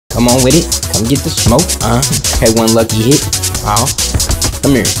Come on with it. Come get the smoke. Okay, one lucky hit. Wow.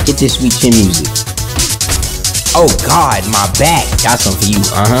 Come here. Get this sweet chin music. Oh God, my back. Got some for you.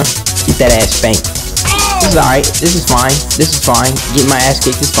 Get that ass spanked. This is alright. This is fine. This is fine. Getting my ass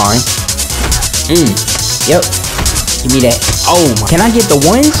kicked is fine. Yep. Give me that. Oh, can I get the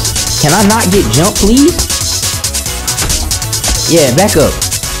ones? Can I not get jump, please? Yeah, back up.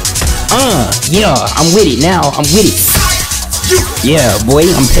 Yeah, I'm with it now. I'm with it. Yeah, boy,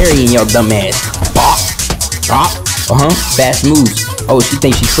 I'm parrying your dumb ass. Bop, bop. Fast moves. Oh, she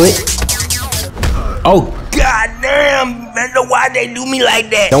thinks she slick. Oh, goddamn. I don't know why they do me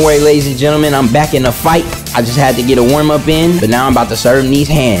like that. Don't worry, ladies and gentlemen. I'm back in the fight. I just had to get a warm-up in, but now I'm about to serve him these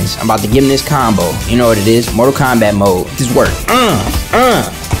hands. I'm about to give him this combo. You know what it is. Mortal Kombat mode. This work.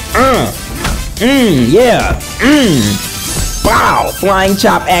 Yeah. Wow. Flying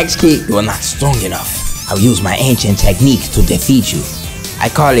chop axe kick. You are not strong enough. I'll use my ancient techniques to defeat you. I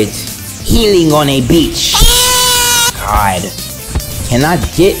call it healing on a beach. God. Can I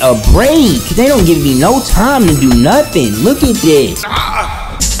get a break? They don't give me no time to do nothing. Look at this.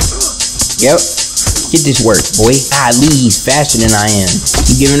 Yep. Get this work, boy. God, Lee's faster than I am.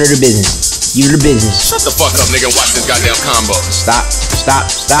 You giving her the business. Give her the business. Shut the fuck up, nigga, and watch this goddamn combo. Stop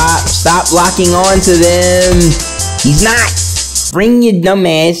locking on to them. He's not. Bring your dumb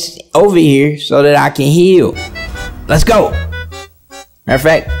ass over here so that I can heal. Let's go. Matter of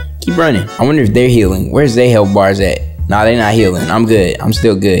fact, keep running. I wonder if they're healing. Where's their health bars at? Nah, they're not healing. I'm good. I'm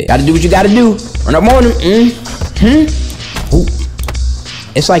still good. Gotta do what you gotta do. Run up on them. Ooh.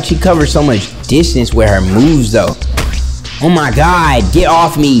 It's like she covers so much distance with her moves, though. Oh my God, get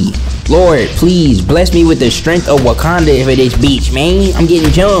off me. Lord, please bless me with the strength of Wakanda for this beach, man. I'm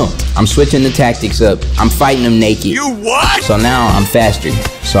getting jumped. I'm switching the tactics up. I'm fighting them naked. You what? So now I'm faster,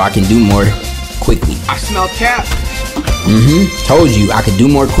 so I can do more quickly. I smell cap. Told you I could do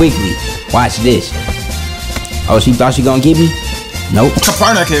more quickly. Watch this. Oh, she thought she gonna get me? Nope.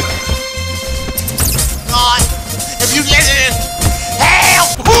 Caperna kick. God, if you listen,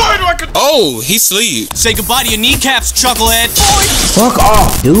 help! Oh, he sleep. Say goodbye to your kneecaps, chucklehead. Fuck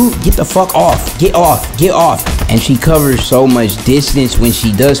off, dude. Get the fuck off. Get off. Get off. And she covers so much distance when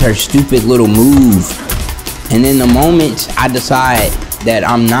she does her stupid little move. And then the moment I decide that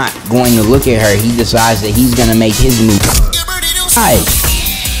I'm not going to look at her, he decides that he's gonna make his move. Hi.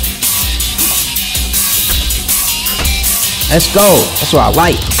 Let's go. That's what I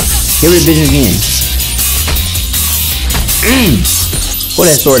like. Give it business again. Pull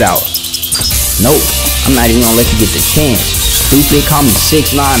that sword out. Nope. I'm not even gonna let you get the chance. Stupid. Call me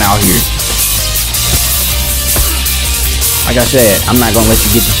 6'9" out here. Like I said, I'm not gonna let you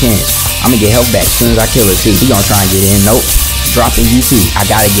get the chance. I'm gonna get health back as soon as I kill her too. He gonna try and get in. Nope. Dropping you too. I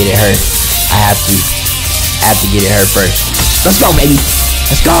gotta get at her. I have to get at her first. Let's go, baby.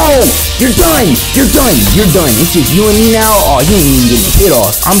 Let's go! You're done! You're done! You're done! It's just you and me now? Oh, you ain't even getting a hit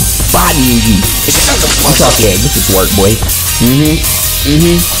off. I'm bodying you. I'm talking, yeah, get this work, boy.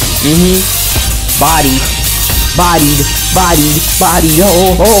 Bodied.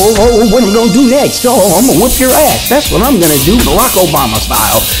 Oh, what am I gonna do next? Oh, I'm gonna whip your ass. That's what I'm gonna do, Barack Obama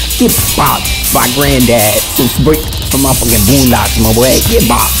style. Get bopped by granddad from my fucking boondocks, my boy. Get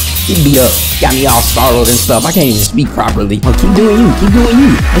bopped. Get beat up. Got me all startled and stuff. I can't even speak properly. Oh, keep doing you. Keep doing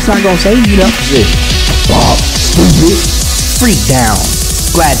you. It's not gonna save you though. Bob, stupid. Freak down.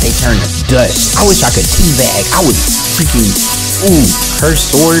 Glad they turned to dust. I wish I could teabag. I would freaking. Ooh, her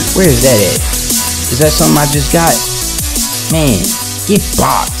sword. Where is that at? Is that something I just got? Man, get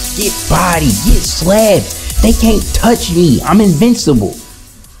bopped. Get bodied. Get slabbed. They can't touch me. I'm invincible.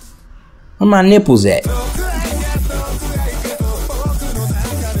 Where my nipples at?